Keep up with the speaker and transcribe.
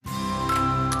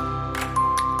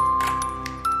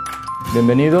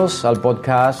Bienvenidos al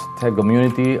podcast The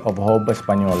Community of Hope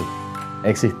Español.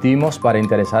 Existimos para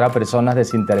interesar a personas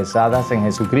desinteresadas en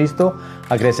Jesucristo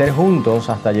a crecer juntos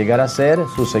hasta llegar a ser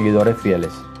sus seguidores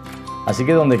fieles. Así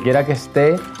que donde quiera que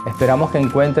esté, esperamos que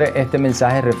encuentre este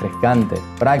mensaje refrescante,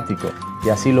 práctico y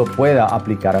así lo pueda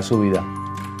aplicar a su vida.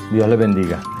 Dios le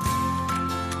bendiga.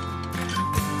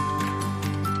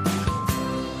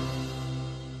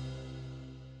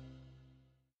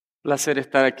 Placer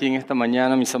estar aquí en esta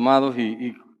mañana, mis amados,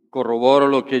 y corroboro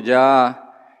lo que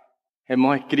ya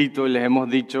hemos escrito y les hemos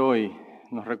dicho y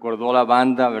nos recordó la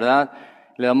banda, ¿verdad?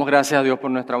 Le damos gracias a Dios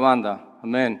por nuestra banda.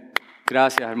 Amén.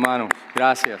 Gracias, hermanos.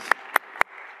 Gracias.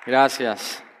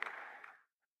 Gracias.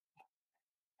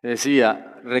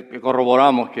 Decía,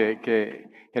 corroboramos que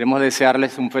queremos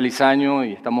desearles un feliz año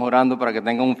y estamos orando para que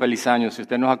tengan un feliz año. Si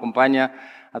usted nos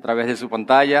acompaña a través de su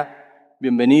pantalla,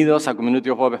 bienvenidos a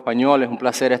Community of Hope Español. Es un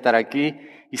placer estar aquí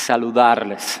y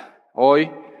saludarles.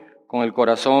 Hoy, con el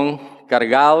corazón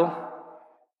cargado,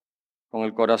 con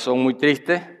el corazón muy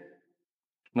triste,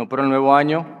 no por el nuevo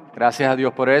año, gracias a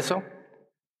Dios por eso,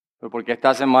 pero porque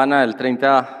esta semana, el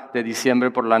 30 de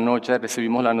diciembre por la noche,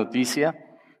 recibimos la noticia.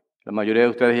 La mayoría de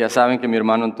ustedes ya saben que mi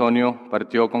hermano Antonio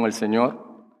partió con el Señor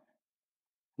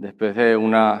después de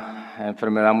una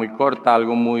enfermedad muy corta,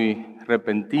 algo muy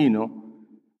repentino.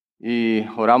 Y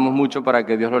oramos mucho para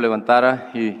que Dios lo levantara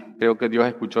y creo que Dios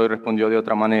escuchó y respondió de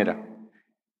otra manera.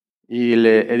 Y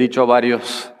le he dicho a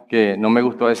varios que no me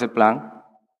gustó ese plan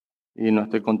y no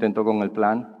estoy contento con el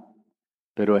plan,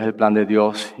 pero es el plan de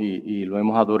Dios y lo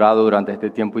hemos adorado durante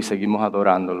este tiempo y seguimos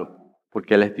adorándolo,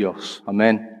 porque Él es Dios.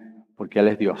 Amén, porque Él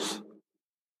es Dios.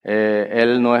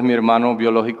 Él no es mi hermano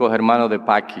biológico, es hermano de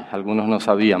Paqui, algunos no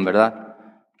sabían, ¿verdad?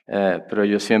 Pero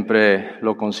yo siempre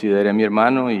lo consideré mi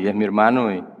hermano y es mi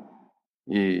hermano y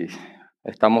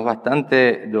estamos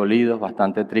bastante dolidos,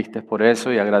 bastante tristes por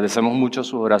eso y agradecemos mucho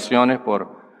sus oraciones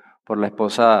por la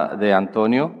esposa de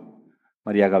Antonio,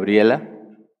 María Gabriela,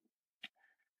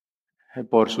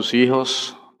 por sus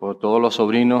hijos, por todos los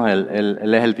sobrinos. Él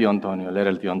es el tío Antonio, él era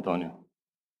el tío Antonio.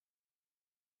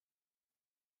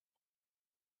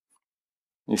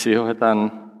 Mis hijos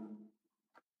están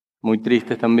muy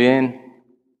tristes también,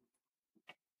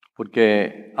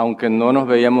 porque aunque no nos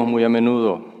veíamos muy a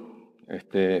menudo,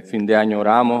 este fin de año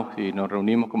oramos y nos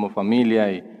reunimos como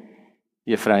familia y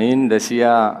Efraín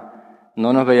decía,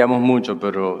 no nos veíamos mucho,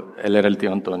 pero él era el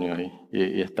tío Antonio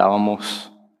y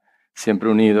estábamos siempre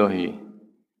unidos y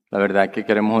la verdad es que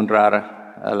queremos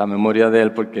honrar a la memoria de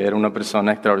él porque era una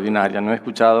persona extraordinaria. No he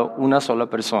escuchado una sola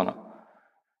persona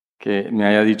que me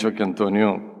haya dicho que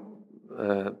Antonio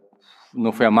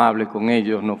no fue amable con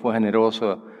ellos, no fue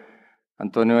generoso.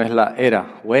 Antonio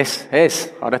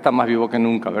ahora está más vivo que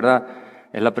nunca, ¿verdad?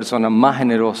 Es la persona más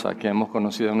generosa que hemos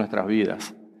conocido en nuestras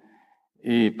vidas.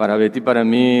 Y para Betty y para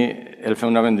mí, él fue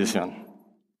una bendición.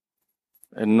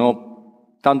 No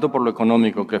tanto por lo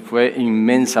económico, que fue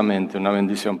inmensamente una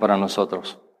bendición para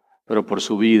nosotros, pero por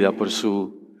su vida, por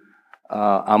su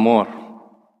amor,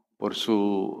 por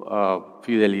su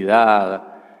fidelidad,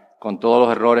 con todos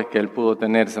los errores que él pudo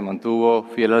tener, se mantuvo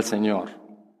fiel al Señor.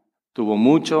 Tuvo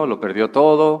mucho, lo perdió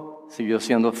todo, siguió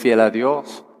siendo fiel a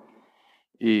Dios.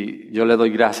 Y yo le doy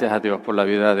gracias a Dios por la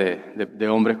vida de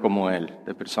hombres como él,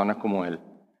 de personas como él,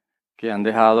 que han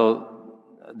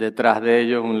dejado detrás de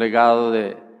ellos un legado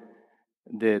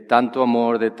de tanto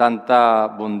amor, de tanta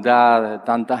bondad, de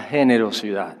tanta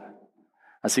generosidad.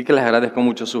 Así que les agradezco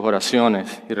mucho sus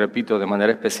oraciones y repito, de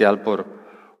manera especial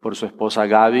por su esposa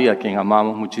Gaby, a quien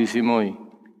amamos muchísimo y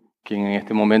quien en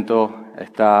este momento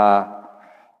está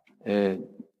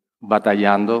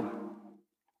batallando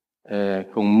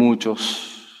con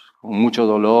mucho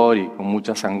dolor y con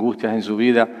muchas angustias en su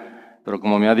vida, pero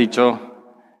como me ha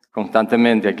dicho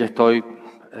constantemente, aquí estoy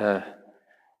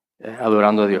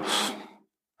adorando a Dios.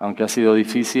 Aunque ha sido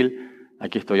difícil,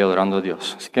 aquí estoy adorando a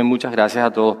Dios. Así que muchas gracias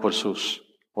a todos por sus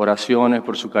oraciones,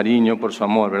 por su cariño, por su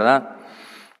amor, ¿verdad?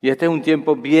 Y este es un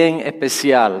tiempo bien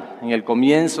especial en el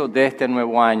comienzo de este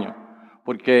nuevo año,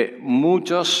 porque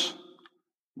muchos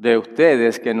de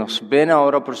ustedes que nos ven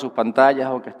ahora por sus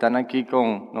pantallas o que están aquí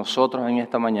con nosotros en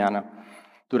esta mañana,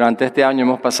 durante este año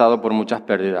hemos pasado por muchas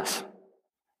pérdidas.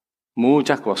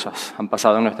 Muchas cosas han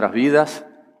pasado en nuestras vidas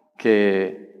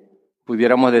que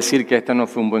pudiéramos decir que este no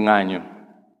fue un buen año,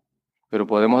 pero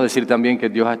podemos decir también que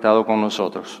Dios ha estado con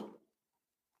nosotros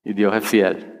y Dios es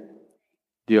fiel.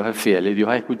 Dios es fiel y Dios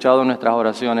ha escuchado nuestras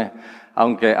oraciones,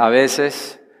 aunque a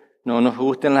veces no nos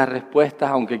gusten las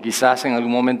respuestas, aunque quizás en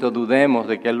algún momento dudemos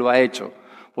de que Él lo ha hecho,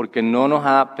 porque no nos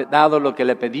ha dado lo que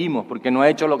le pedimos, porque no ha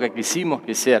hecho lo que quisimos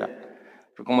que hiciera.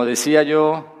 Pero como decía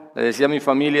yo, le decía a mi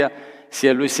familia, si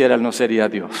Él lo hiciera, Él no sería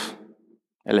Dios.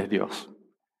 Él es Dios.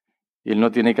 Y Él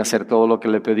no tiene que hacer todo lo que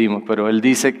le pedimos, pero Él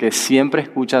dice que siempre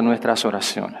escucha nuestras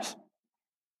oraciones.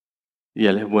 Y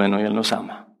Él es bueno y Él nos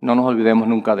ama. No nos olvidemos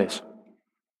nunca de eso.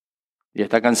 Y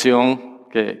esta canción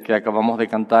que acabamos de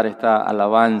cantar, esta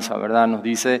alabanza, ¿verdad? Nos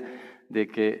dice de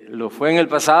que lo fue en el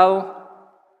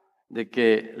pasado, de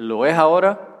que lo es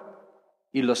ahora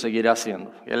y lo seguirá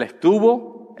haciendo. Él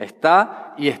estuvo,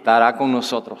 está y estará con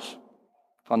nosotros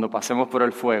cuando pasemos por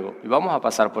el fuego. Y vamos a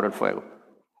pasar por el fuego.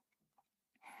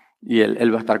 Y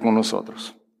Él va a estar con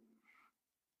nosotros.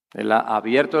 Él ha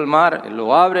abierto el mar, Él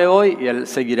lo abre hoy y Él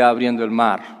seguirá abriendo el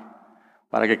mar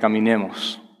para que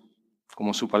caminemos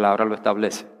como su palabra lo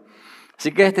establece.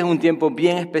 Así que este es un tiempo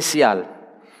bien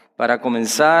especial para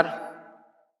comenzar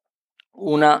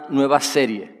una nueva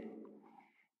serie.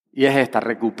 Y es esta: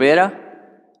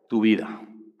 recupera tu vida.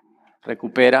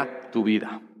 Recupera tu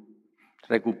vida.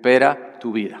 Recupera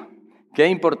tu vida. Qué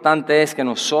importante es que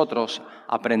nosotros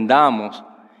aprendamos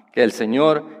que el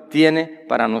Señor tiene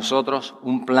para nosotros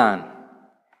un plan.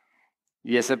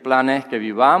 Y ese plan es que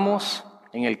vivamos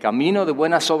en el camino de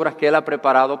buenas obras que Él ha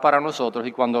preparado para nosotros,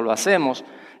 y cuando lo hacemos,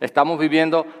 estamos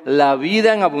viviendo la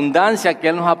vida en abundancia que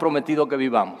Él nos ha prometido que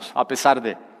vivamos, a pesar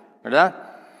de,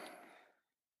 ¿verdad?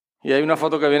 Y hay una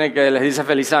foto que viene que les dice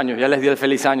feliz año, ya les di el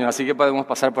feliz año, así que podemos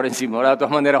pasar por encima. Ahora, de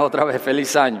todas maneras, otra vez,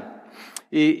 feliz año.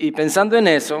 Y pensando en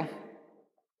eso,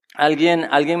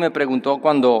 alguien me preguntó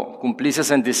cuando cumplí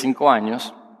 65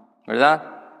 años,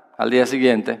 ¿verdad? Al día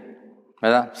siguiente,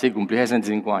 ¿verdad? Sí, cumplí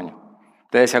 65 años.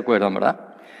 Ustedes se acuerdan,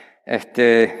 ¿verdad?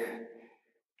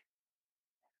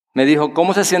 Me dijo,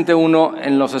 ¿cómo se siente uno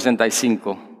en los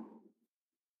 65?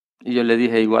 Y yo le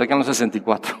dije, igual que en los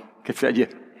 64, que fue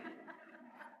ayer.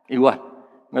 Igual,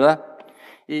 ¿verdad?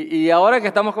 Y ahora que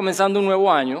estamos comenzando un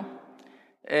nuevo año,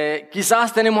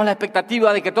 quizás tenemos la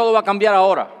expectativa de que todo va a cambiar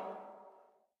ahora.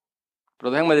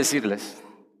 Pero déjenme decirles,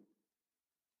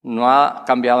 no ha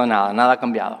cambiado nada, nada ha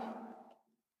cambiado.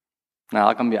 Nada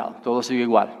ha cambiado, todo sigue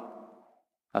igual.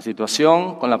 La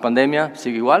situación con la pandemia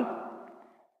sigue igual.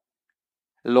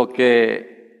 Lo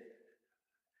que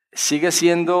sigue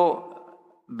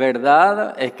siendo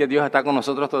verdad es que Dios está con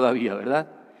nosotros todavía,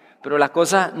 ¿verdad? Pero las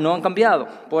cosas no han cambiado.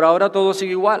 Por ahora todo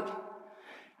sigue igual.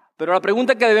 Pero la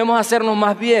pregunta que debemos hacernos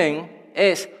más bien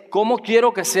es, ¿cómo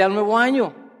quiero que sea el nuevo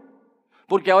año?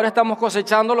 Porque ahora estamos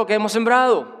cosechando lo que hemos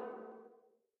sembrado.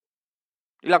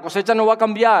 Y la cosecha no va a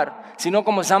cambiar si no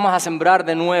comenzamos a sembrar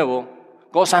de nuevo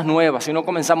cosas nuevas, si no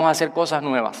comenzamos a hacer cosas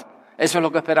nuevas. Eso es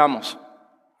lo que esperamos.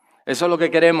 Eso es lo que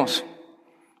queremos.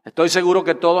 Estoy seguro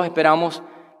que todos esperamos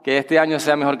que este año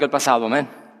sea mejor que el pasado, amén.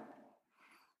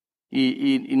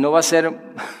 Y no va a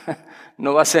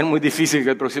ser muy difícil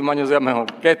que el próximo año sea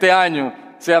mejor, que este año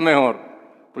sea mejor,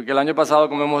 porque el año pasado,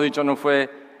 como hemos dicho, no fue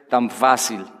tan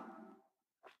fácil.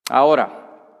 Ahora,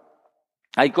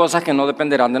 hay cosas que no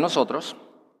dependerán de nosotros,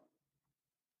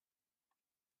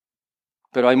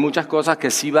 pero hay muchas cosas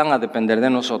que sí van a depender de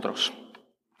nosotros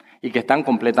y que están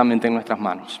completamente en nuestras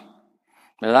manos,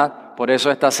 ¿verdad? Por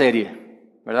eso esta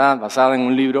serie, ¿verdad? Basada en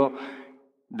un libro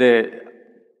de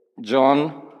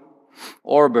John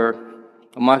Orber,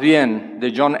 o más bien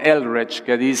de John Eldredge,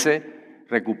 que dice,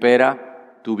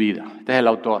 recupera tu vida. Este es el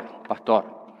autor,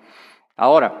 pastor.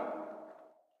 Ahora,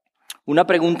 una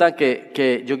pregunta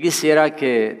que yo quisiera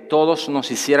que todos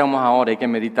nos hiciéramos ahora y que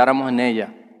meditáramos en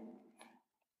ella.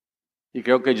 Y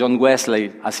creo que John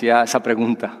Wesley hacía esa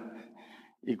pregunta.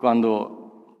 Y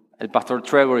cuando el pastor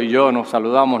Trevor y yo nos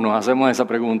saludamos, nos hacemos esa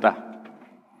pregunta.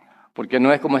 Porque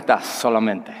no es cómo estás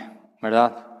solamente,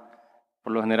 ¿verdad?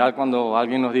 Por lo general, cuando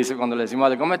alguien nos dice, cuando le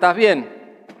decimos, ¿cómo estás?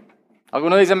 Bien.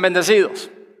 Algunos dicen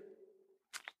bendecidos.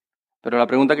 Pero la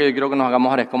pregunta que yo quiero que nos hagamos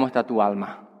ahora es, ¿cómo está tu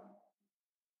alma?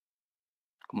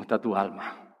 ¿Cómo está tu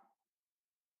alma?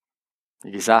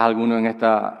 Y quizás alguno en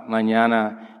esta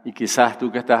mañana, y quizás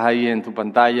tú que estás ahí en tu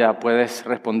pantalla, puedes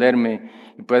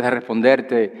responderme y puedes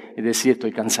responderte y decir,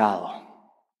 estoy cansado.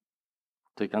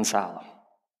 Estoy cansado.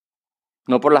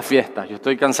 No por las fiestas, yo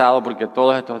estoy cansado porque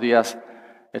todos estos días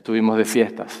estuvimos de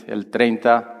fiestas. El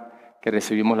 30 que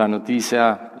recibimos la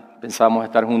noticia, pensábamos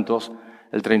estar juntos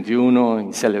el 31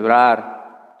 y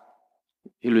celebrar,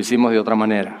 y lo hicimos de otra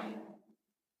manera.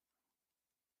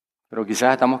 Pero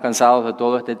quizás estamos cansados de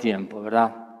todo este tiempo,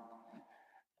 ¿verdad?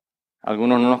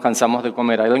 Algunos no nos cansamos de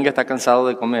comer. ¿Hay alguien que está cansado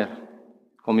de comer?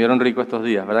 Comieron rico estos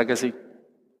días, ¿verdad que sí?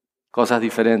 Cosas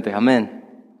diferentes,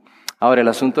 amén. Ahora, el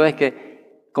asunto es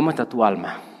que, ¿cómo está tu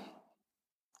alma?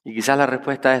 Y quizás la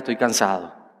respuesta es, estoy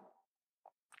cansado.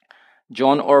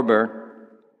 John Orber,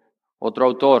 otro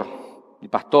autor y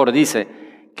pastor,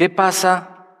 dice, ¿qué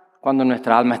pasa cuando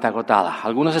nuestra alma está agotada?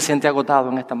 ¿Alguno se siente agotado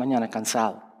en esta mañana,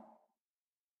 cansado?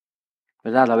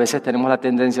 ¿verdad? A veces tenemos la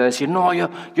tendencia de decir, no, yo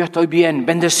estoy bien,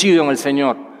 bendecido en el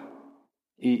Señor.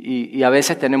 Y a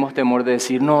veces tenemos temor de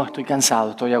decir, no, estoy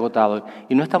cansado, estoy agotado.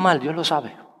 Y no está mal, Dios lo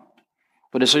sabe.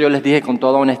 Por eso yo les dije con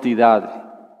toda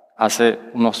honestidad hace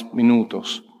unos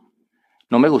minutos,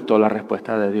 no me gustó la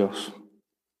respuesta de Dios.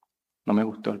 No me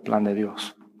gustó el plan de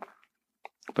Dios.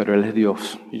 Pero Él es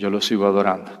Dios y yo lo sigo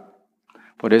adorando.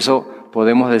 Por eso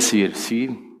podemos decir,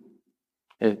 sí,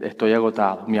 estoy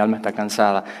agotado, mi alma está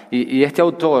cansada. Y este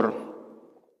autor,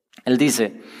 él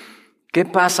dice, ¿qué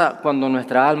pasa cuando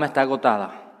nuestra alma está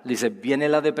agotada? Dice, viene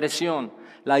la depresión,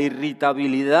 la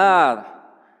irritabilidad,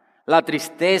 la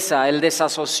tristeza, el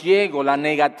desasosiego, la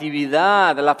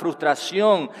negatividad, la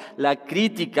frustración, la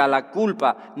crítica, la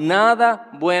culpa.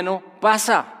 Nada bueno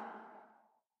pasa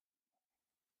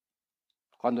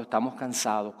cuando estamos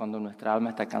cansados, cuando nuestra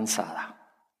alma está cansada.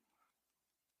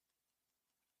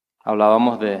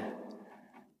 Hablábamos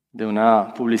de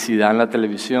una publicidad en la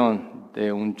televisión,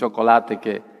 de un chocolate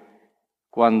que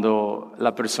cuando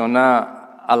la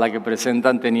persona a la que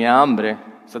presentan tenía hambre,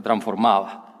 se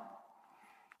transformaba.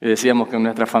 Y decíamos que en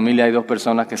nuestra familia hay 2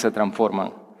 personas que se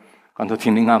transforman cuando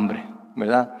tienen hambre,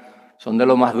 ¿verdad? Son de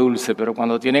lo más dulce, pero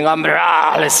cuando tienen hambre,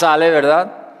 les sale,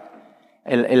 ¿verdad?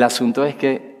 El asunto es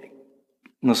que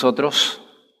nosotros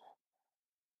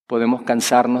podemos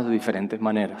cansarnos de diferentes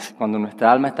maneras. Cuando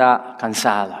nuestra alma está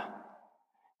cansada,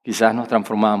 quizás nos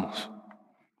transformamos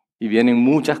y vienen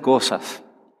muchas cosas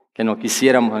que no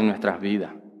quisiéramos en nuestras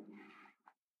vidas.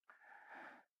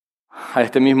 A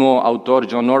este mismo autor,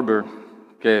 John Ortberg,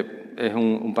 que es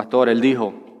un pastor, él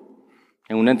dijo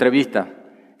en una entrevista,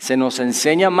 se nos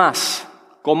enseña más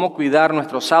cómo cuidar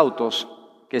nuestros autos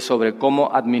que sobre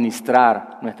cómo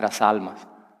administrar nuestras almas.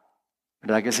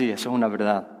 ¿Verdad que sí? Eso es una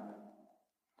verdad.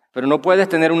 Pero no puedes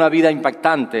tener una vida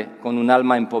impactante con un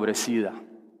alma empobrecida.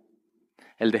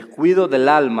 El descuido del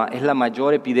alma es la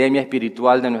mayor epidemia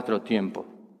espiritual de nuestro tiempo.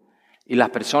 Y las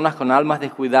personas con almas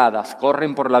descuidadas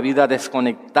corren por la vida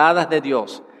desconectadas de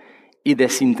Dios y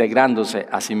desintegrándose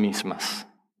a sí mismas.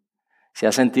 ¿Se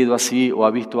ha sentido así o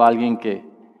ha visto a alguien que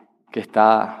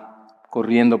está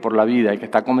corriendo por la vida y que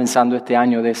está comenzando este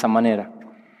año de esa manera?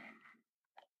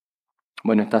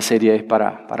 Bueno, esta serie es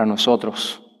para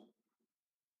nosotros.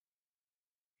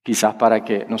 Quizás para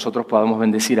que nosotros podamos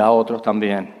bendecir a otros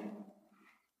también,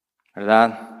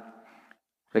 ¿verdad?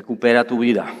 Recupera tu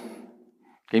vida.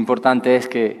 Qué importante es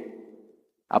que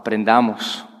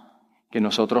aprendamos que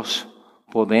nosotros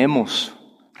podemos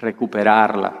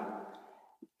recuperarla.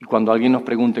 Y cuando alguien nos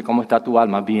pregunte cómo está tu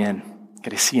alma, bien,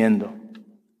 creciendo.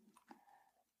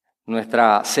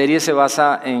 Nuestra serie se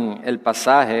basa en el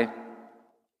pasaje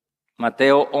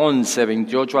Mateo 11,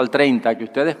 28 al 30, que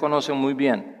ustedes conocen muy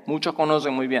bien, muchos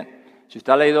conocen muy bien. Si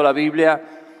usted ha leído la Biblia,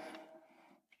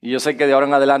 y yo sé que de ahora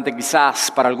en adelante quizás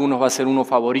para algunos va a ser uno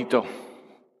favorito,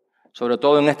 sobre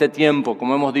todo en este tiempo,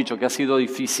 como hemos dicho, que ha sido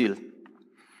difícil.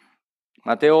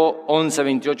 Mateo 11,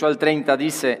 28 al 30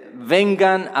 dice,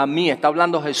 vengan a mí, está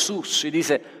hablando Jesús, y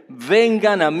dice,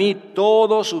 vengan a mí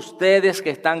todos ustedes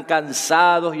que están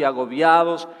cansados y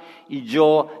agobiados, y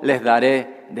yo les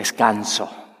daré descanso.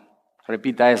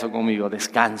 Repita eso conmigo,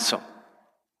 descanso.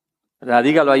 ¿Verdad?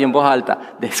 Dígalo ahí en voz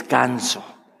alta, descanso.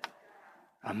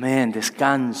 Amén,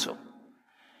 descanso.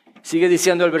 Sigue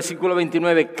diciendo el versículo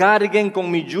 29, carguen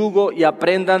con mi yugo y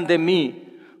aprendan de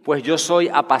mí, pues yo soy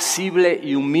apacible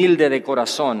y humilde de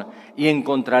corazón, y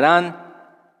encontrarán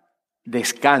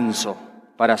descanso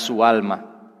para su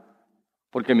alma,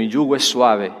 porque mi yugo es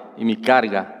suave y mi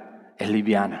carga es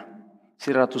liviana.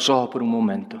 Cierra tus ojos por un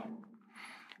momento.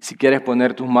 Si quieres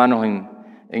poner tus manos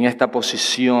en esta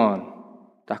posición,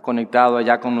 estás conectado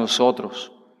allá con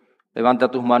nosotros,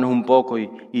 levanta tus manos un poco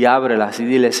y ábrelas y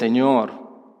dile, Señor,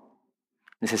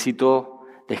 necesito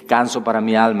descanso para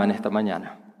mi alma en esta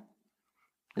mañana.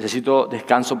 Necesito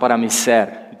descanso para mi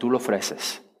ser y tú lo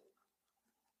ofreces.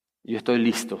 Yo estoy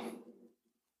listo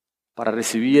para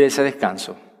recibir ese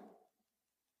descanso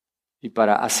y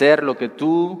para hacer lo que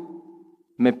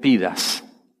tú me pidas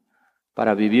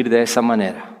para vivir de esa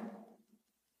manera.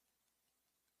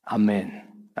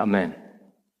 Amén, amén.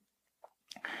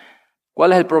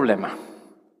 ¿Cuál es el problema?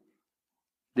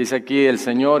 Dice aquí el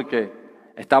Señor que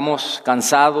estamos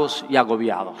cansados y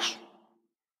agobiados.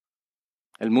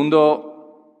 El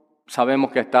mundo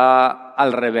sabemos que está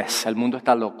al revés, el mundo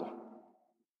está loco.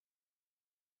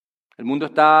 El mundo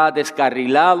está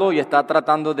descarrilado y está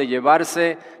tratando de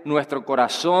llevarse nuestro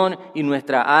corazón y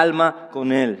nuestra alma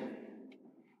con él.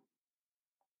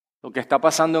 Lo que está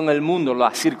pasando en el mundo,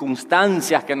 las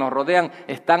circunstancias que nos rodean,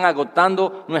 están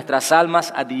agotando nuestras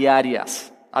almas a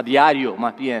diario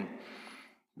más bien.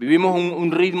 Vivimos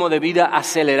un ritmo de vida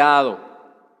acelerado.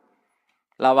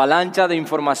 la avalancha de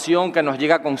información que nos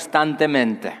llega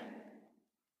constantemente.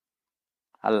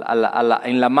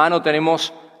 En la mano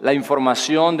tenemos la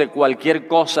información de cualquier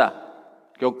cosa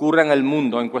que ocurra en el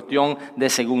mundo en cuestión de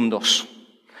segundos.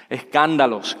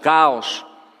 Escándalos, caos,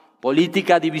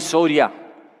 política divisoria.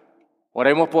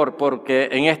 Oremos porque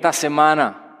en esta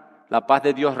semana la paz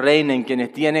de Dios reine en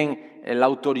quienes tienen la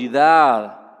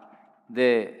autoridad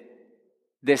de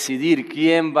decidir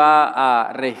quién va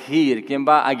a regir, quién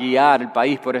va a guiar el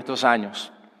país por estos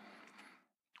años.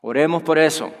 Oremos por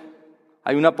eso.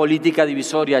 Hay una política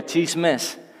divisoria,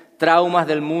 chismes, traumas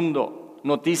del mundo,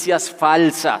 noticias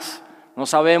falsas. No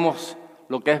sabemos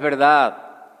lo que es verdad.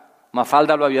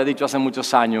 Mafalda lo había dicho hace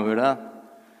muchos años, ¿verdad?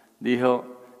 Dijo,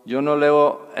 yo no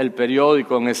leo el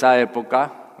periódico en esa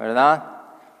época, ¿verdad?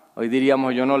 Hoy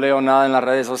diríamos, yo no leo nada en las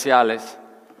redes sociales,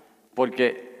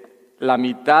 porque la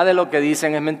mitad de lo que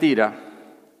dicen es mentira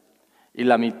y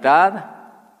la mitad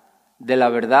de la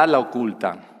verdad la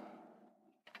ocultan.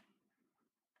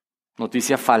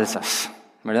 Noticias falsas,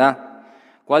 ¿verdad?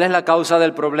 ¿Cuál es la causa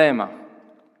del problema?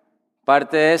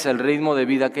 Parte es el ritmo de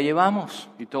vida que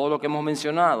llevamos y todo lo que hemos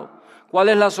mencionado. ¿Cuál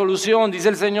es la solución? Dice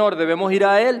el Señor, debemos ir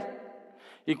a Él.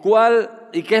 ¿Y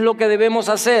qué es lo que debemos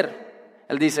hacer?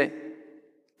 Él dice,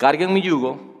 carguen mi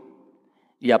yugo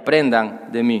y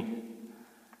aprendan de mí.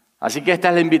 Así que esta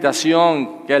es la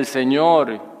invitación que el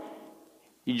Señor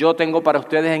y yo tengo para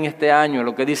ustedes en este año.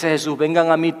 Lo que dice Jesús, vengan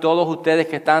a mí todos ustedes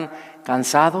que están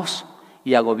cansados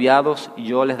y agobiados y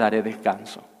yo les daré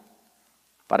descanso.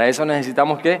 Para eso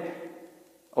necesitamos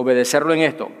obedecerlo en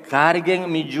esto. Carguen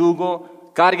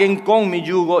con mi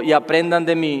yugo y aprendan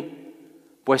de mí,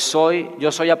 pues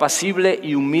yo soy apacible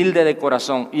y humilde de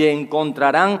corazón y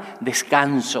encontrarán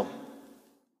descanso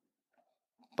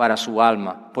para su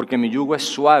alma, porque mi yugo es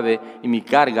suave y mi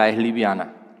carga es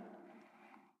liviana.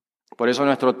 Por eso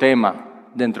nuestro tema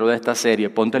dentro de esta serie,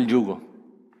 ponte el yugo.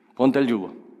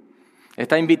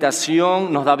 Esta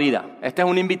invitación nos da vida. Esta es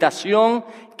una invitación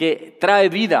que trae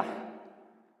vida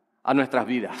a nuestras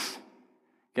vidas,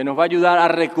 que nos va a ayudar a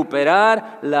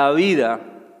recuperar la vida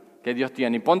que Dios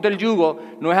tiene. Y ponte el yugo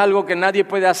no es algo que nadie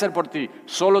puede hacer por ti,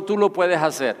 solo tú lo puedes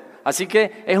hacer. Así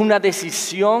que es una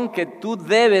decisión que tú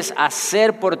debes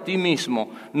hacer por ti mismo,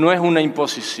 no es una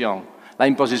imposición. La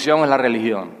imposición es la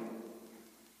religión,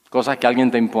 cosas que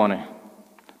alguien te impone,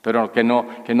 pero que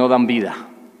no dan vida.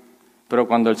 Pero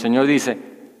cuando el Señor dice,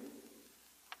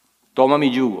 toma mi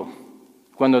yugo,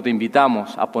 cuando te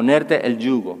invitamos a ponerte el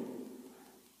yugo,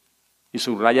 y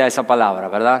subraya esa palabra,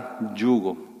 ¿verdad?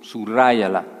 Yugo,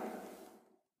 subráyala.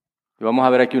 Y vamos a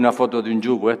ver aquí una foto de un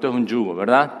yugo. Esto es un yugo,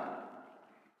 ¿verdad?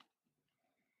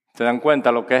 ¿Se dan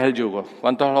cuenta lo que es el yugo?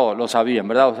 ¿Cuántos lo sabían,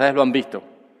 verdad? Ustedes lo han visto.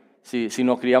 Si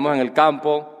nos criamos en el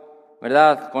campo,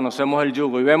 ¿verdad? Conocemos el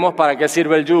yugo y vemos para qué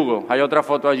sirve el yugo. Hay otra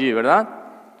foto allí, ¿verdad?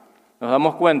 Nos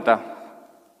damos cuenta.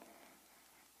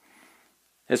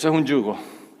 Eso es un yugo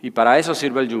y para eso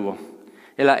sirve el yugo.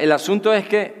 El asunto es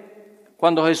que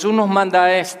cuando Jesús nos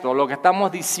manda esto, lo que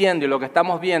estamos diciendo y lo que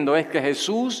estamos viendo es que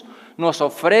Jesús nos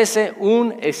ofrece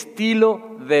un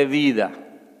estilo de vida.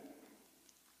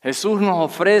 Jesús nos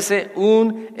ofrece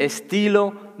un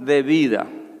estilo de vida.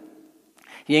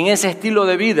 Y en ese estilo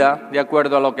de vida, de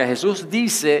acuerdo a lo que Jesús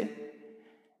dice,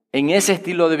 en ese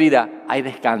estilo de vida hay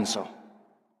descanso.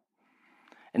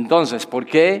 Entonces, ¿por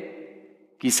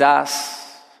qué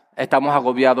quizás estamos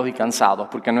agobiados y cansados?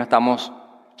 Porque no estamos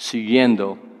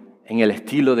siguiendo en el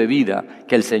estilo de vida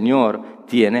que el Señor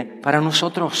tiene para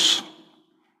nosotros.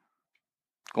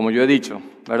 Como yo he dicho,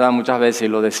 ¿verdad? Muchas veces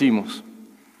lo decimos,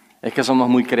 es que somos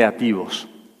muy creativos.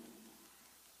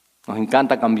 Nos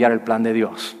encanta cambiar el plan de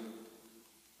Dios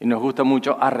y nos gusta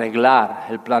mucho arreglar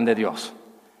el plan de Dios.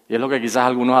 Y es lo que quizás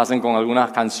algunos hacen con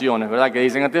algunas canciones, ¿verdad? Que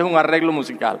dicen, este es un arreglo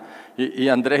musical. Y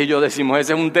Andrés y yo decimos,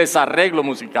 ese es un desarreglo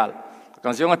musical. La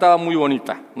canción estaba muy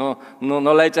bonita,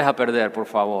 no la eches a perder, por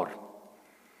favor.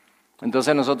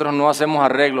 Entonces nosotros no hacemos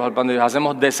arreglos al plan de Dios,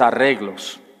 hacemos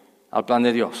desarreglos al plan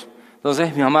de Dios.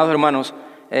 Entonces, mis amados hermanos,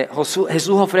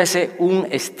 Jesús ofrece un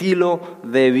estilo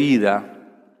de vida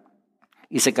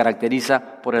y se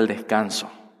caracteriza por el descanso.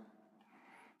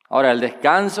 Ahora, el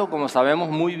descanso, como sabemos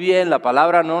muy bien, la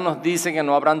palabra no nos dice que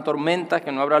no habrán tormentas,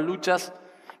 que no habrá luchas,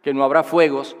 que no habrá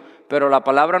fuegos, pero la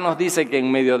palabra nos dice que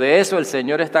en medio de eso el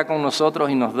Señor está con nosotros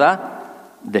y nos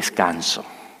da descanso.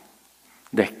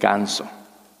 Descanso.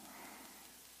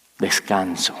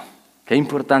 Descanso. Qué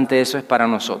importante eso es para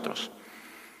nosotros.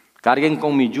 Carguen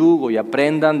con mi yugo y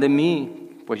aprendan de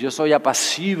mí, pues yo soy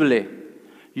apacible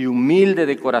y humilde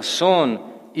de corazón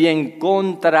y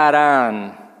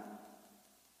encontrarán.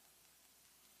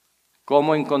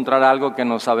 ¿Cómo encontrar algo que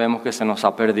no sabemos que se nos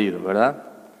ha perdido, verdad?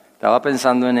 Estaba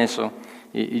pensando en eso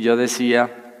Y yo decía,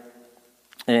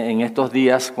 en estos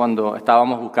días, cuando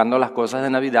estábamos buscando las cosas de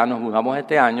Navidad, nos mudamos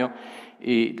este año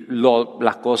y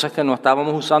las cosas que no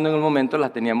estábamos usando en el momento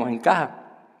las teníamos en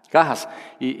cajas.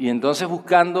 Y entonces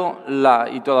buscando,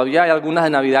 y todavía hay algunas de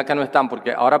Navidad que no están,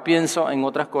 porque ahora pienso en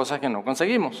otras cosas que no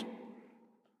conseguimos.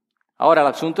 Ahora, el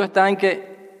asunto está en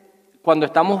que cuando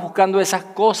estamos buscando esas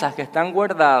cosas que están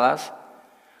guardadas,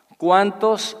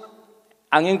 ¿cuántos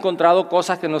han encontrado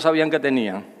cosas que no sabían que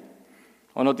tenían?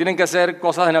 O no tienen que ser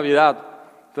cosas de Navidad,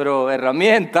 pero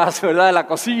herramientas, ¿verdad?, de la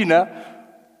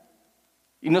cocina,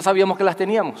 y no sabíamos que las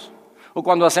teníamos. O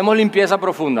cuando hacemos limpieza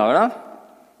profunda, ¿verdad?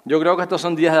 Yo creo que estos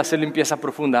son días de hacer limpieza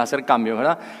profunda, de hacer cambios,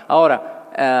 ¿verdad? Ahora,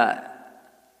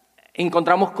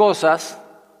 encontramos cosas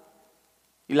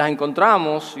y las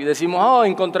encontramos y decimos, oh,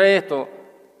 encontré esto.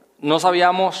 No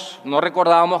sabíamos, no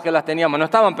recordábamos que las teníamos. No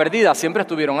estaban perdidas, siempre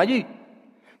estuvieron allí.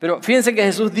 Pero fíjense que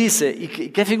Jesús dice, y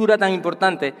qué figura tan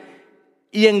importante,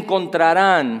 y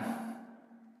encontrarán.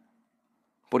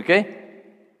 ¿Por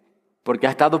qué? Porque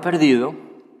ha estado perdido,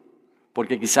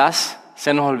 porque quizás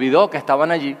se nos olvidó que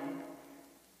estaban allí,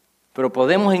 pero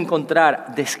podemos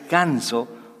encontrar descanso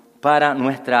para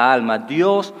nuestra alma.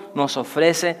 Dios nos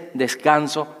ofrece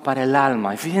descanso para el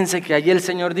alma. Y fíjense que allí el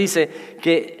Señor dice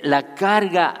que la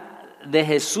carga de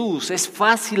Jesús es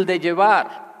fácil de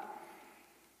llevar.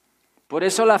 Por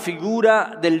eso la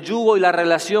figura del yugo y la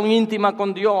relación íntima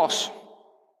con Dios.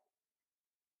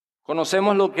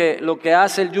 Conocemos lo que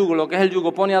hace el yugo. Lo que es el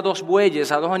yugo, pone a 2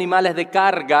 bueyes, a 2 animales de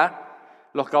carga.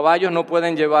 Los caballos no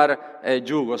pueden llevar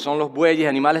yugo, son los bueyes,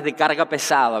 animales de carga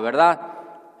pesada, ¿verdad?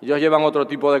 Ellos llevan otro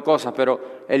tipo de cosas,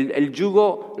 pero el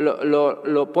yugo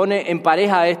lo pone en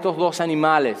pareja a estos 2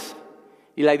 animales.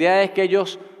 Y la idea es que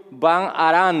ellos van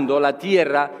arando la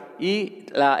tierra y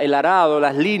el arado,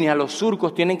 las líneas, los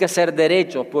surcos tienen que ser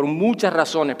derechos por muchas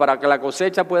razones, para que la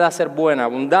cosecha pueda ser buena,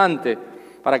 abundante,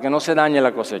 para que no se dañe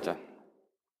la cosecha.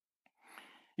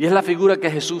 Y es la figura que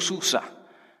Jesús usa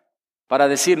para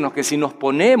decirnos que si nos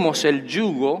ponemos el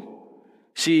yugo,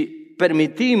 si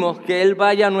permitimos que Él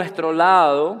vaya a nuestro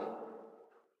lado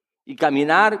y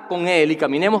caminar con Él y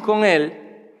caminemos con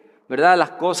Él, ¿verdad?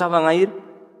 Las cosas van a ir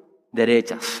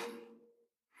derechas.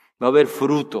 Va a haber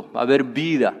fruto, va a haber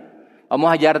vida, vamos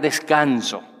a hallar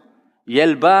descanso. Y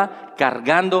Él va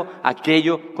cargando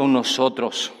aquello con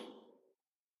nosotros.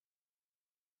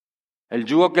 El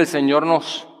yugo que el Señor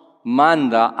nos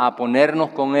manda a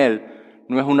ponernos con Él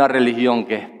no es una religión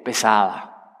que es pesada.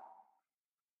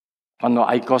 Cuando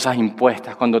hay cosas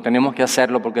impuestas, cuando tenemos que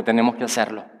hacerlo porque tenemos que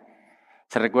hacerlo.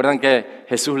 ¿Se recuerdan que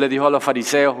Jesús le dijo a los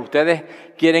fariseos, ustedes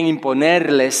quieren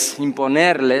imponerles,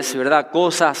 ¿verdad?,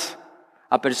 cosas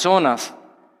a personas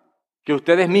que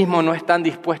ustedes mismos no están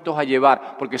dispuestos a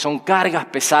llevar porque son cargas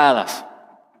pesadas?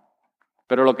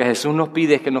 Pero lo que Jesús nos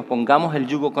pide es que nos pongamos el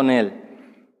yugo con Él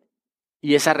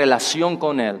y esa relación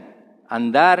con Él,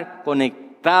 andar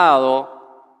conectado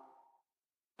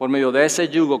por medio de ese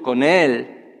yugo con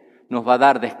Él, nos va a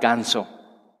dar descanso.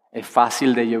 Es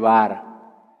fácil de llevar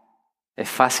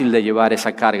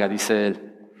esa carga, dice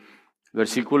Él.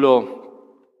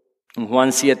 Versículo en Juan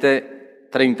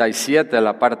 7:37,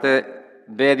 la parte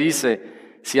B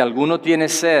dice, si alguno tiene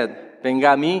sed,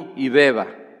 venga a mí y beba.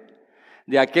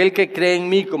 De aquel que cree en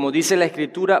mí, como dice la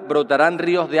Escritura, brotarán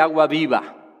ríos de agua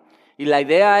viva. Y la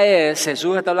idea es,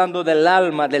 Jesús está hablando del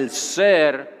alma, del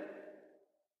ser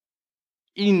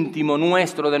íntimo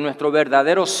nuestro, de nuestro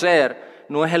verdadero ser.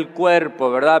 No es el cuerpo,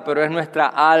 ¿verdad?, pero es nuestra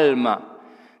alma.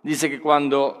 Dice que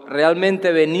cuando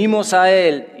realmente venimos a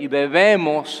Él y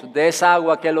bebemos de esa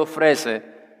agua que Él ofrece,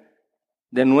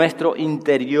 de nuestro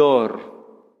interior,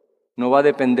 no va a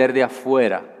depender de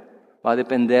afuera, va a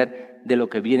depender de lo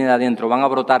que viene de adentro. Van a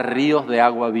brotar ríos de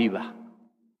agua viva.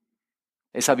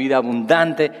 Esa vida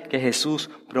abundante que Jesús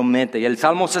promete. Y el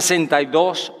Salmo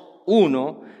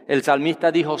 62:1, el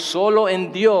salmista dijo, solo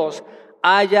en Dios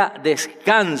haya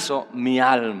descanso mi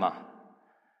alma.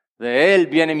 De Él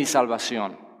viene mi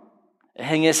salvación.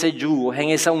 Es en ese yugo, es en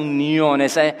esa unión,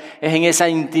 es en esa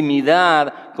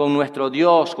intimidad con nuestro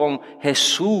Dios, con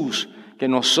Jesús, que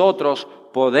nosotros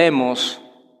podemos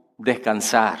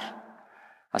descansar.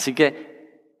 Así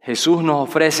que Jesús nos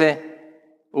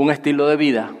ofrece un estilo de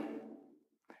vida.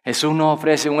 Jesús nos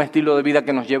ofrece un estilo de vida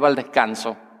que nos lleva al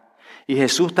descanso. Y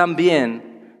Jesús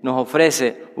también nos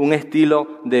ofrece un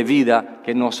estilo de vida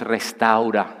que nos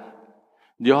restaura.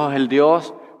 Dios es el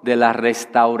Dios de la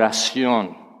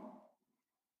restauración.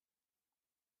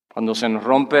 Cuando se nos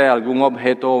rompe algún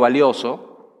objeto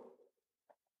valioso,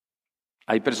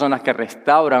 hay personas que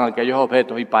restauran aquellos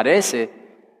objetos y parece,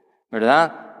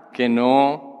 ¿verdad?, que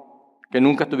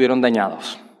nunca estuvieron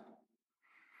dañados.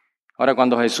 Ahora,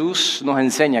 cuando Jesús nos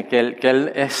enseña que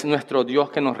Él es nuestro Dios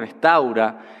que nos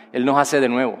restaura, Él nos hace de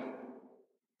nuevo.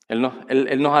 Él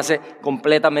nos hace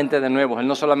completamente de nuevo. Él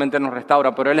no solamente nos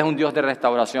restaura, pero Él es un Dios de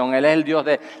restauración. Él es el Dios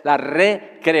de la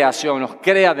recreación. Nos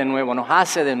crea de nuevo, nos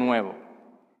hace de nuevo.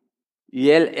 Y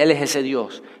Él es ese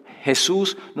Dios.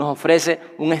 Jesús nos ofrece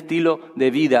un estilo de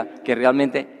vida que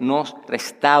realmente nos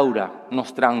restaura,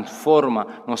 nos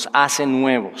transforma, nos hace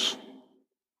nuevos.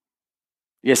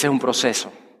 Y ese es un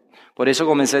proceso. Por eso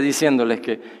comencé diciéndoles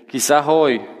que quizás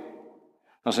hoy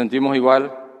nos sentimos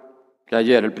igual que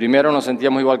ayer. El primero nos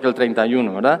sentíamos igual que el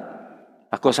 31, ¿verdad?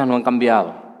 Las cosas no han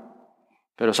cambiado.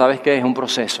 Pero ¿sabes qué? Es un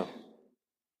proceso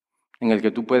en el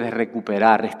que tú puedes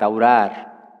recuperar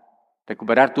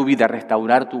tu vida,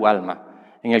 restaurar tu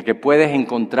alma, en el que puedes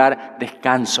encontrar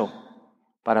descanso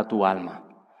para tu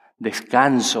alma,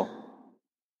 descanso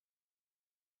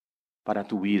para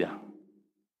tu vida,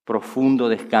 profundo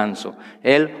descanso.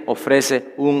 Él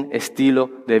ofrece un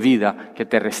estilo de vida que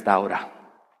te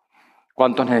restaura.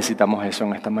 ¿Cuántos necesitamos eso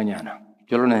en esta mañana?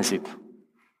 Yo lo necesito.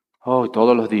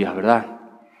 Todos los días, ¿verdad?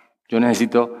 Yo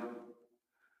necesito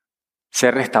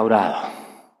ser restaurado.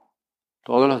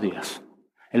 Todos los días.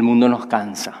 El mundo nos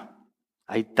cansa.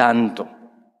 Hay tanto.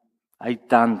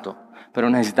 Pero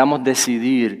necesitamos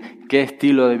decidir qué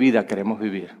estilo de vida queremos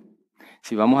vivir.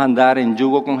 Si vamos a andar en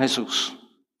yugo con Jesús,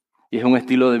 y es un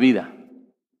estilo de vida,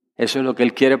 eso es lo que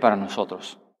Él quiere para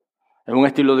nosotros. Es un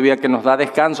estilo de vida que nos da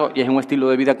descanso y es un estilo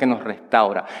de vida que nos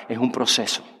restaura. Es un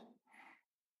proceso.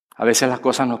 A veces las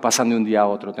cosas nos pasan de un día a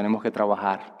otro, tenemos que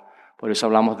trabajar. Por eso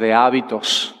hablamos de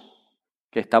hábitos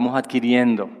que estamos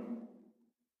adquiriendo,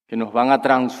 que nos van a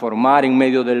transformar en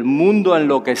medio del mundo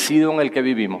enloquecido en el que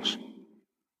vivimos.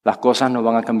 Las cosas no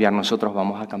van a cambiar, nosotros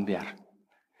vamos a cambiar.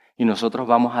 Y nosotros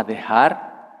vamos a dejar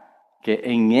que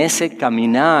en ese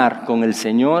caminar con el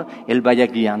Señor, Él vaya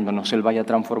guiándonos, Él vaya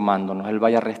transformándonos, Él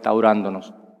vaya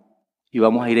restaurándonos. Y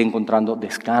vamos a ir encontrando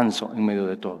descanso en medio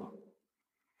de todo.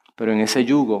 Pero en ese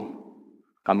yugo,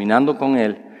 caminando con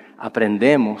Él,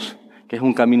 aprendemos que es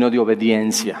un camino de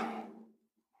obediencia,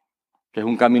 que es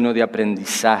un camino de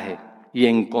aprendizaje, y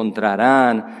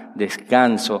encontrarán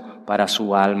descanso para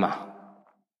su alma.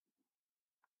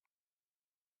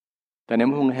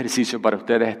 Tenemos un ejercicio para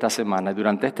ustedes esta semana.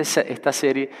 Durante esta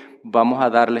serie vamos a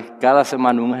darles cada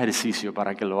semana un ejercicio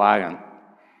para que lo hagan,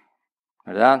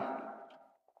 ¿verdad?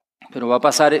 Pero va a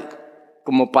pasar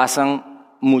como pasan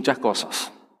muchas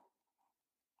cosas,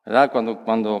 ¿verdad?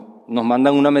 Cuando nos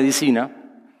mandan una medicina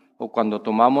o cuando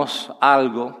tomamos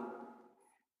algo,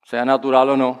 sea natural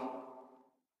o no,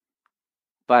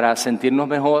 para sentirnos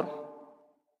mejor.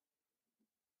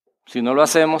 Si no lo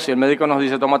hacemos, si el médico nos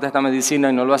dice tómate esta medicina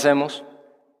y no lo hacemos,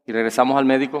 y regresamos al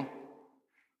médico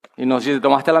y nos dice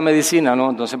tomaste la medicina,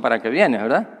 no, entonces ¿para qué vienes,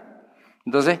 verdad?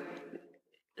 Entonces,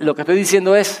 lo que estoy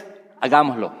diciendo es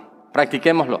hagámoslo,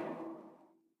 practiquémoslo.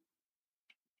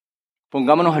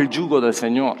 Pongámonos el yugo del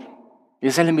Señor. Y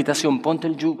esa es la invitación, ponte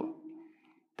el yugo.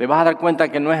 Te vas a dar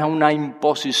cuenta que no es una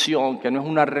imposición, que no es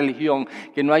una religión,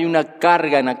 que no hay una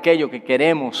carga en aquello que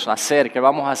queremos hacer, que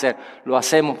vamos a hacer. Lo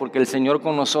hacemos porque el Señor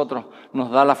con nosotros nos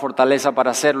da la fortaleza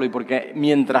para hacerlo y porque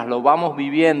mientras lo vamos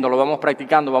viviendo, lo vamos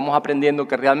practicando, vamos aprendiendo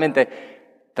que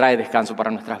realmente trae descanso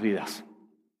para nuestras vidas.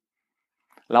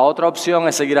 La otra opción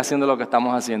es seguir haciendo lo que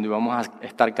estamos haciendo y vamos a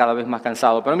estar cada vez más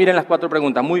cansados. Pero miren las 4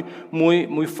 preguntas,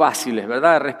 muy fáciles,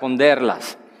 ¿verdad? De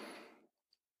responderlas.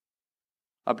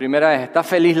 La primera es, ¿estás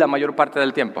feliz la mayor parte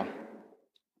del tiempo?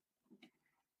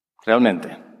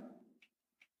 Realmente.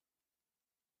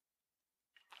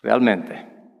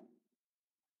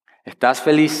 ¿Estás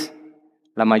feliz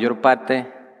la mayor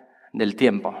parte del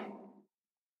tiempo?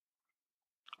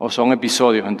 ¿O son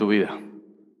episodios en tu vida?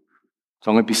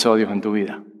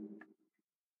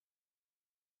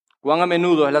 ¿Cuán a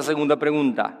menudo es la segunda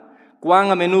pregunta? ¿Cuán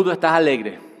a menudo estás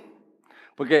alegre?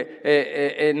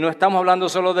 Porque no estamos hablando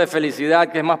solo de felicidad,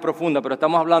 que es más profunda, pero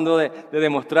estamos hablando de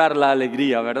demostrar la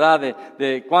alegría, ¿verdad?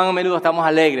 De cuán a menudo estamos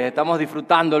alegres, estamos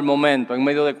disfrutando el momento en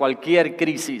medio de cualquier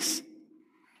crisis.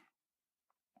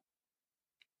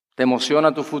 ¿Te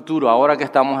emociona tu futuro ahora que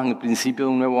estamos en el principio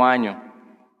de un nuevo año?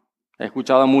 He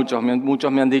escuchado a muchos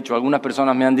me han dicho, algunas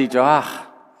personas me han dicho,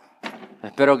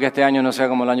 espero que este año no sea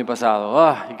como el año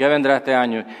pasado, ¿y qué vendrá este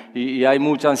año? Y hay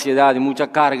mucha ansiedad y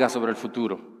mucha carga sobre el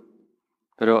futuro.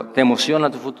 Pero ¿te emociona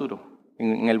tu futuro?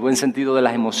 En el buen sentido de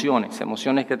las emociones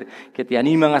que te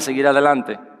animan a seguir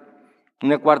adelante.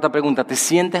 Una cuarta pregunta, ¿te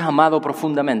sientes amado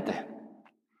profundamente?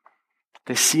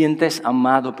 ¿Te sientes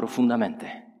amado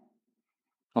profundamente?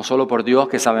 No solo por Dios,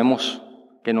 que sabemos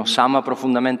que nos ama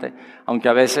profundamente, aunque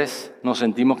a veces nos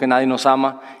sentimos que nadie nos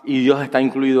ama y Dios está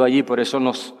incluido allí, por eso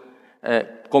nos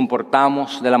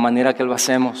comportamos, de la manera que lo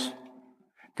hacemos.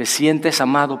 ¿Te sientes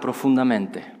amado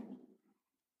profundamente?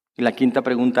 Y la quinta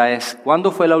pregunta es,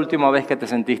 ¿cuándo fue la última vez que te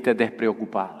sentiste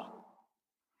despreocupado?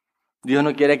 Dios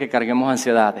no quiere que carguemos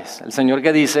ansiedades. El Señor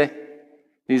que dice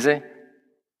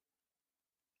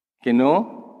que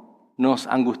no nos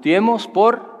angustiemos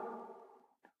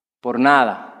por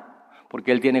nada,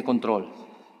 porque Él tiene control.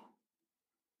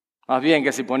 Más bien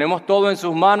que si ponemos todo en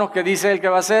sus manos, ¿qué dice Él que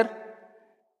va a hacer?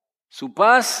 Su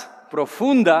paz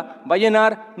profunda va a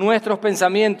llenar nuestros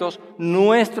pensamientos,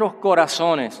 nuestros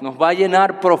corazones, nos va a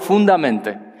llenar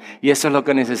profundamente. Y eso es lo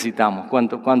que necesitamos.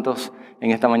 ¿Cuántos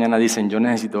en esta mañana dicen, yo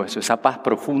necesito eso? Esa paz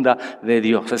profunda de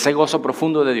Dios, ese gozo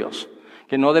profundo de Dios,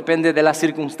 que no depende de las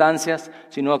circunstancias,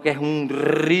 sino que es un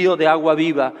río de agua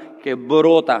viva que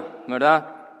brota,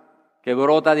 ¿verdad? Que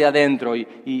brota de adentro y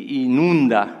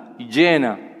inunda y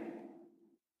llena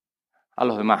a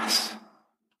los demás.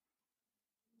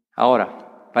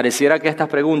 Ahora, pareciera que estas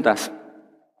preguntas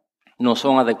no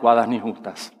son adecuadas ni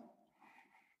justas.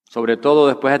 Sobre todo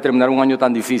después de terminar un año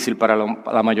tan difícil para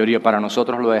la mayoría, para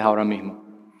nosotros lo es ahora mismo.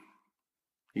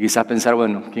 Y quizás pensar,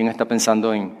 bueno, ¿quién está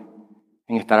pensando en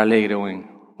estar alegre o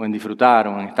en disfrutar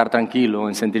o en estar tranquilo o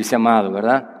en sentirse amado,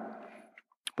 verdad?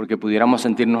 Porque pudiéramos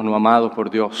sentirnos no amados por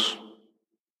Dios.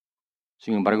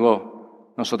 Sin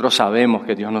embargo, nosotros sabemos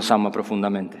que Dios nos ama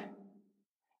profundamente.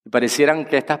 Y pareciera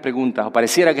que estas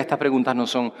preguntas no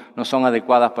son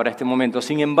adecuadas para este momento.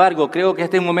 Sin embargo, creo que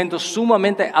este es un momento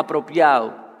sumamente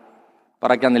apropiado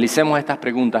para que analicemos estas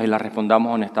preguntas y las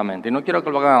respondamos honestamente. Y no quiero que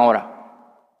lo hagan ahora,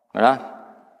 ¿verdad?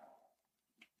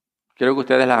 Quiero que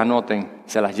ustedes las anoten,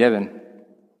 se las lleven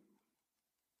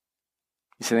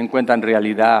y se den cuenta en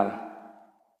realidad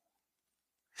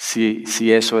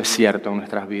si eso es cierto en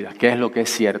nuestras vidas. ¿Qué es lo que es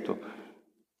cierto?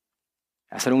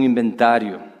 Hacer un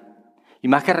inventario. Y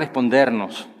más que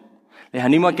respondernos, les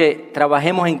animo a que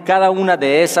trabajemos en cada una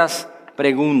de esas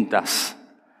preguntas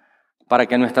para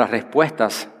que nuestras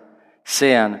respuestas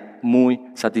sean muy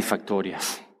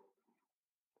satisfactorias.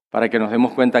 Para que nos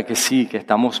demos cuenta que sí, que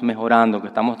estamos mejorando, que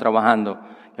estamos trabajando,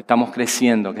 que estamos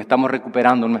creciendo, que estamos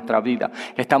recuperando nuestra vida,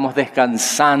 que estamos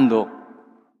descansando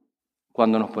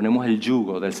cuando nos ponemos el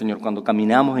yugo del Señor, cuando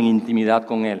caminamos en intimidad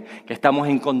con Él, que estamos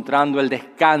encontrando el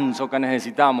descanso que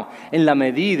necesitamos en la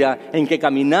medida en que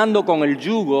caminando con el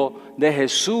yugo de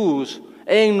Jesús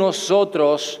en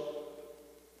nosotros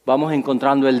vamos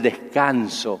encontrando el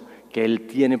descanso que Él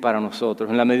tiene para nosotros.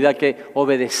 En la medida que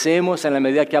obedecemos, en la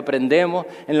medida que aprendemos,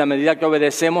 en la medida que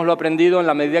obedecemos lo aprendido, en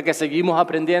la medida que seguimos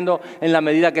aprendiendo, en la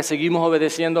medida que seguimos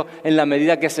obedeciendo, en la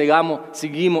medida que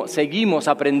seguimos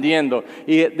aprendiendo.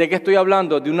 ¿Y de qué estoy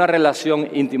hablando? De una relación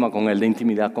íntima con Él, de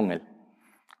intimidad con Él.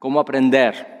 ¿Cómo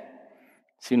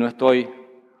aprender si no estoy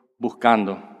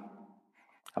buscando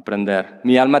aprender?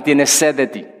 Mi alma tiene sed de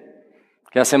ti.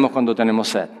 ¿Qué hacemos cuando tenemos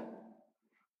sed?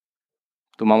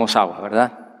 Tomamos agua,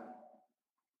 ¿verdad?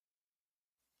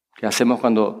 ¿Qué hacemos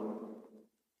cuando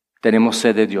tenemos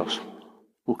sed de Dios?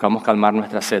 Buscamos calmar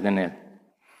nuestra sed en Él.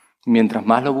 Mientras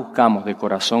más lo buscamos de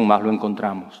corazón, más lo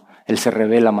encontramos. Él se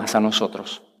revela más a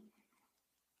nosotros.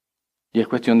 Y es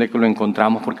cuestión de que lo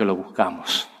encontramos porque lo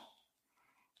buscamos.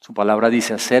 Su palabra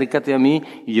dice, acércate a mí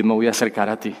y yo me voy a acercar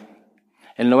a ti.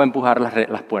 Él no va a empujar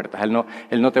las puertas.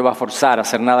 Él no te va a forzar a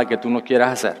hacer nada que tú no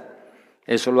quieras hacer.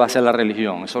 Eso lo hace la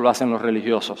religión, eso lo hacen los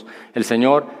religiosos. El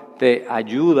Señor te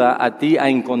ayuda a ti a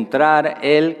encontrar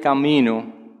el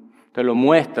camino, te lo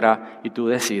muestra y tú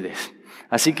decides.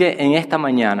 Así que en esta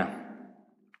mañana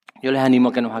yo les animo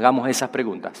a que nos hagamos esas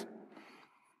preguntas.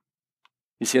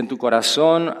 Y si en tu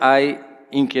corazón hay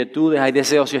inquietudes, hay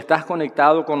deseos, si estás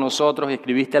conectado con nosotros y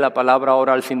escribiste la palabra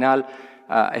ahora al final,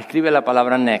 escribe la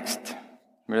palabra next,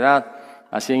 ¿verdad?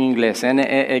 Así en inglés,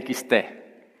 N-E-X-T.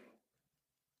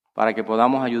 Para que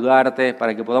podamos ayudarte,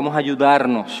 para que podamos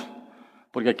ayudarnos,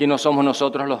 porque aquí no somos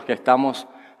nosotros los que estamos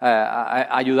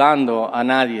ayudando a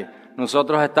nadie,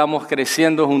 nosotros estamos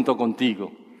creciendo junto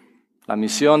contigo. La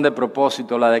misión de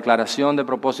propósito, la declaración de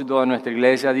propósito de nuestra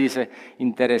iglesia dice,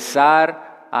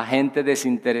 interesar a gente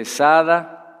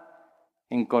desinteresada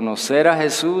en conocer a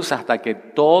Jesús hasta que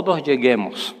todos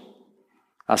lleguemos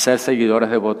a ser seguidores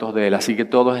devotos de Él. Así que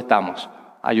todos estamos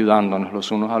ayudándonos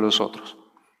los unos a los otros.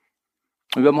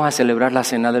 Hoy vamos a celebrar la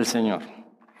Cena del Señor.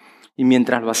 Y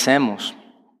mientras lo hacemos,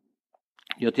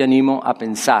 yo te animo a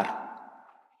pensar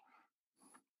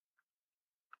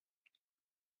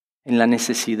en la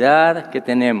necesidad que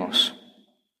tenemos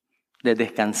de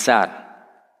descansar.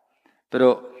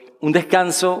 Pero un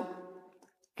descanso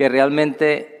que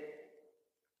realmente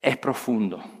es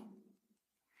profundo.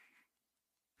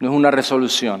 No es una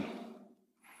resolución.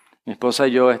 Mi esposa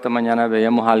y yo esta mañana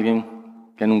veíamos a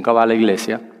alguien que nunca va a la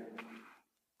iglesia.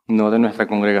 no de nuestra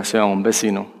congregación, un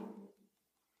vecino.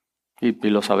 Y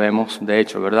lo sabemos, de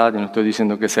hecho, ¿verdad? Y no estoy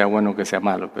diciendo que sea bueno o que sea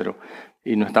malo,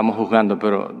 y no estamos juzgando,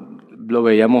 pero lo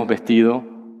veíamos vestido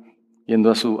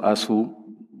yendo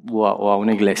a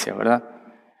una iglesia, ¿verdad?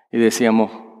 Y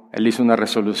decíamos, él hizo una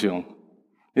resolución.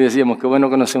 Y decíamos, qué bueno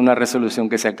que no sea una resolución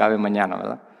que se acabe mañana,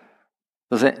 ¿verdad?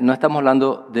 Entonces, no estamos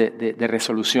hablando de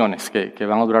resoluciones que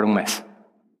van a durar un mes.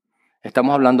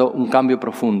 Estamos hablando de un cambio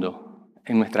profundo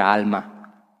en nuestra alma.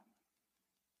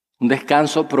 Un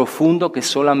descanso profundo que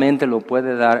solamente lo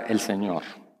puede dar el Señor.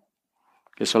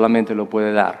 Que solamente lo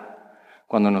puede dar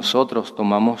cuando nosotros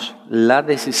tomamos la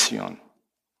decisión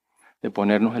de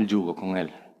ponernos el yugo con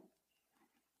Él.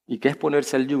 ¿Y qué es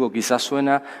ponerse el yugo? Quizás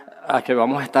suena a que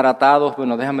vamos a estar atados.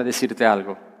 Bueno, déjame decirte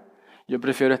algo. Yo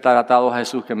prefiero estar atado a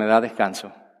Jesús, que me da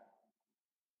descanso,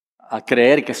 a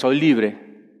creer que soy libre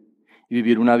y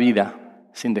vivir una vida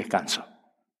sin descanso.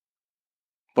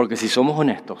 Porque si somos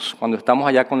honestos, cuando estamos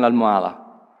allá con la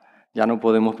almohada, ya no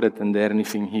podemos pretender ni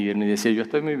fingir, ni decir, yo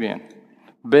estoy muy bien,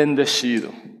 bendecido,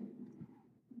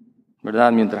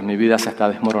 ¿verdad? Mientras mi vida se está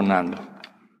desmoronando,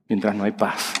 mientras no hay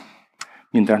paz,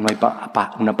 mientras no hay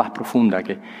una paz profunda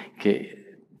que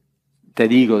te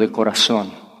digo de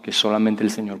corazón que solamente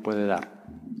el Señor puede dar.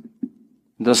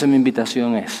 Entonces mi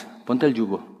invitación es, ponte el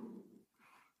yugo.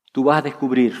 Tú vas a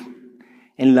descubrir,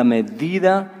 en la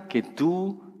medida que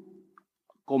tú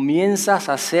comienzas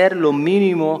a hacer lo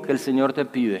mínimo que el Señor te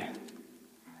pide,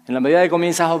 en la medida que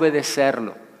comienzas a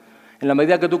obedecerlo, en la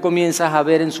medida que tú comienzas a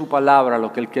ver en su palabra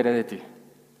lo que Él quiere de ti,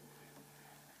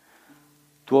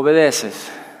 tú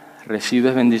obedeces,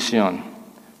 recibes bendición,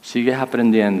 sigues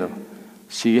aprendiendo,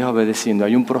 sigues obedeciendo.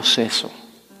 Hay un proceso.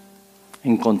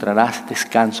 Encontrarás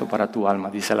descanso para tu alma,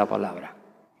 dice la palabra.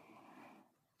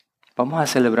 Vamos a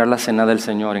celebrar la cena del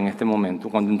Señor en este momento.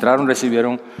 Cuando entraron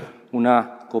recibieron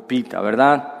una copita,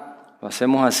 ¿verdad? Lo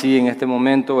hacemos así en este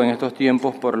momento, en estos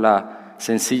tiempos, por la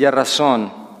sencilla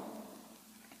razón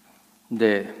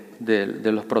de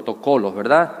los protocolos,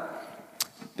 ¿verdad?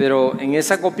 Pero en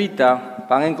esa copita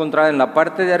van a encontrar en la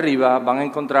parte de arriba,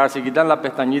 si quitan la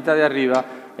pestañita de arriba,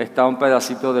 está un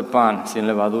pedacito de pan sin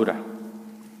levadura.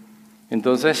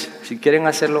 Entonces, si quieren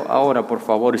hacerlo ahora, por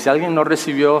favor, y si alguien no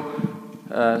recibió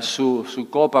su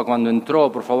copa cuando entró,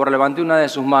 por favor, levante una de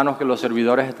sus manos, que los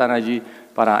servidores están allí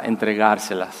para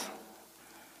entregárselas.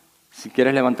 Si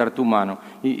quieres levantar tu mano.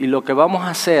 Y lo que vamos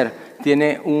a hacer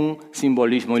tiene un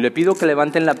simbolismo. Y le pido que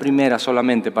levanten la primera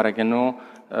solamente para que no...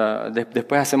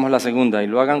 después hacemos la segunda y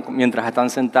lo hagan mientras están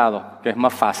sentados, que es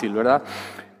más fácil, ¿verdad?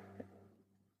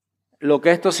 Lo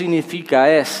que esto significa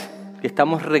es que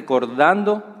estamos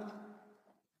recordando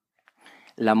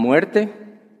la muerte,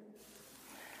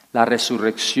 la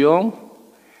resurrección,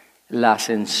 la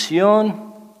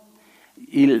ascensión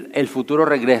y el futuro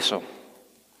regreso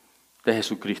de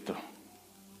Jesucristo.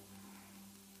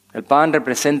 El pan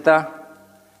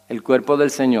representa el cuerpo del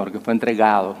Señor, que fue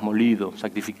entregado, molido,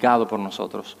 sacrificado por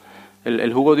nosotros.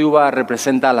 El jugo de uva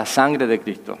representa la sangre de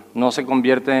Cristo. No se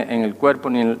convierte en el cuerpo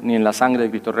ni en la sangre de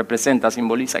Cristo. Representa,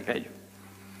 simboliza aquello.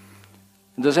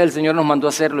 Entonces el Señor nos mandó a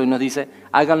hacerlo y nos dice,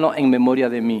 háganlo en memoria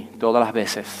de mí todas las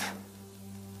veces.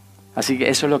 Así que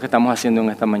eso es lo que estamos haciendo en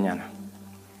esta mañana.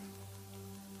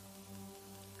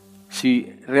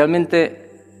 Si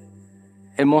realmente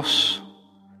hemos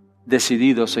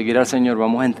decidido seguir al Señor,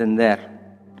 vamos a entender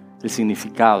el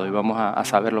significado y vamos a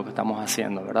saber lo que estamos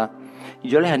haciendo, ¿verdad? Y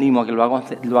yo les animo a que lo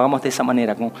hagamos de esa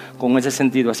manera, con ese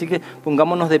sentido. Así que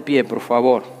pongámonos de pie, por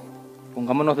favor.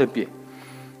 Pongámonos de pie.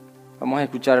 Vamos a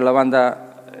escuchar a la banda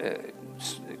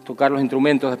tocar los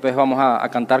instrumentos, después vamos a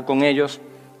cantar con ellos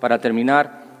para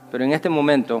terminar. Pero en este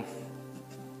momento,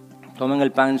 tomen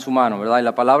el pan en su mano, ¿verdad? Y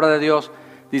la palabra de Dios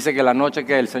dice que la noche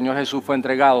que el Señor Jesús fue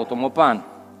entregado, tomó pan.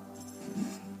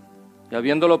 Y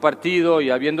habiéndolo partido y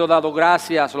habiendo dado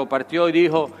gracias, lo partió y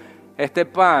dijo, este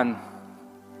pan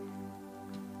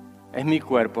es mi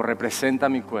cuerpo, representa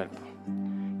mi cuerpo,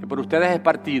 que por ustedes es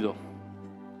partido,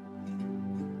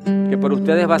 que por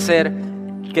ustedes va a ser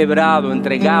quebrado,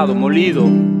 entregado, molido.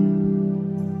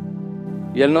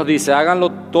 Y Él nos dice, háganlo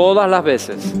todas las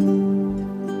veces en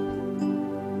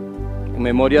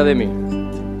memoria de mí.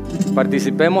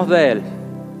 Participemos de Él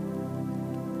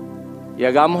y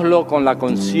hagámoslo con la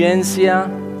conciencia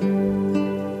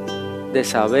de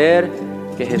saber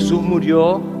que Jesús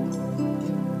murió,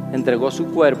 entregó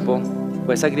su cuerpo,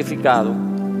 fue sacrificado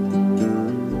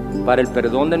para el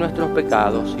perdón de nuestros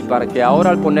pecados y para que ahora,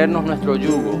 al ponernos nuestro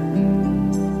yugo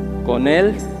con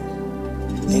Él,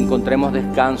 encontremos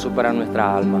descanso para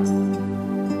nuestra alma.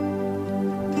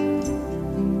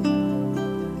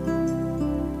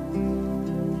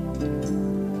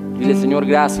 Dile, Señor,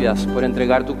 gracias por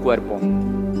entregar tu cuerpo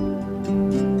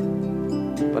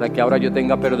para que ahora yo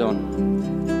tenga perdón,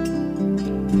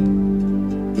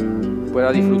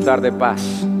 pueda disfrutar de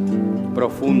paz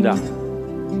profunda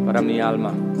para mi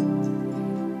alma.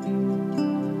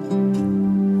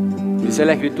 Dice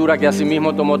la Escritura que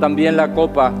asimismo tomó también la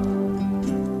copa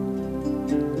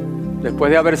después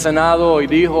de haber cenado y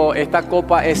dijo: esta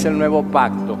copa es el nuevo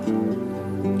pacto.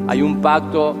 Hay un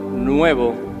pacto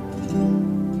nuevo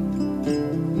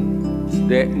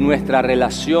de nuestra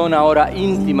relación ahora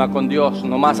íntima con Dios,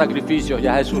 no más sacrificios,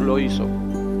 ya Jesús lo hizo.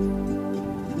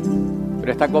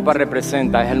 Pero esta copa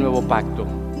representa, es el nuevo pacto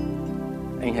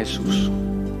en Jesús.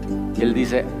 Y Él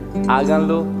dice: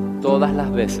 háganlo todas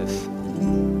las veces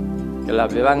que la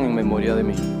beban en memoria de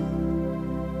mí.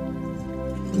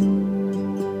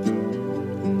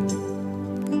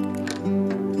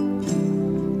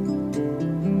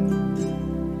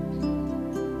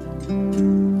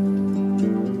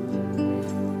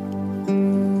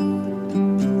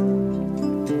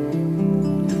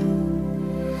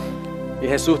 Y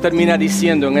Jesús termina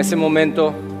diciendo en ese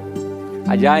momento,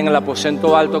 allá en el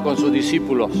aposento alto con sus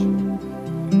discípulos,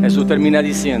 Jesús termina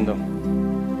diciendo: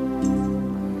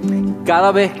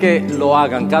 cada vez que lo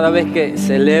hagan, cada vez que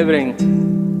celebren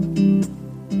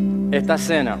esta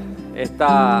cena,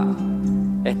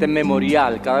 este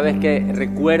memorial, cada vez que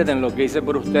recuerden lo que hice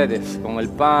por ustedes con el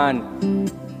pan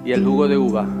y el jugo de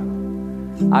uva,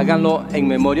 háganlo en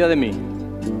memoria de mí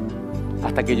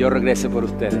hasta que yo regrese por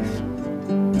ustedes.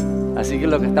 Así que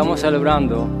lo que estamos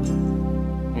celebrando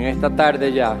en esta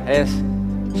tarde ya es: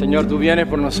 Señor, tú vienes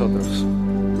por nosotros.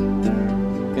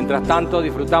 Mientras tanto,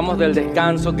 disfrutamos del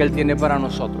descanso que Él tiene para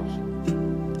nosotros.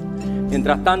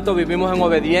 Mientras tanto, vivimos en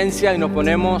obediencia y nos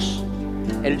ponemos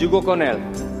el yugo con Él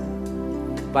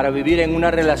para vivir en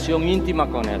una relación íntima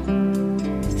con Él.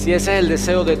 Si ese es el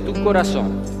deseo de tu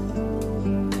corazón,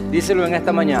 díselo en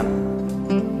esta mañana.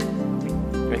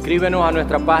 Escríbenos a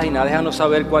nuestra página, déjanos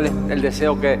saber cuál es el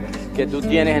deseo que tú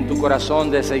tienes en tu corazón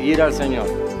de seguir al Señor.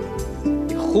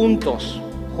 Y juntos,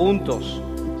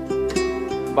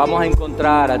 vamos a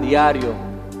encontrar a diario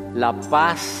la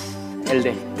paz, el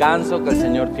descanso que el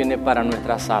Señor tiene para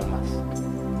nuestras almas.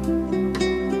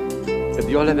 Que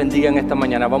Dios les bendiga en esta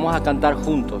mañana. Vamos a cantar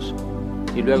juntos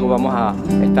y luego vamos a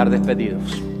estar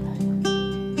despedidos.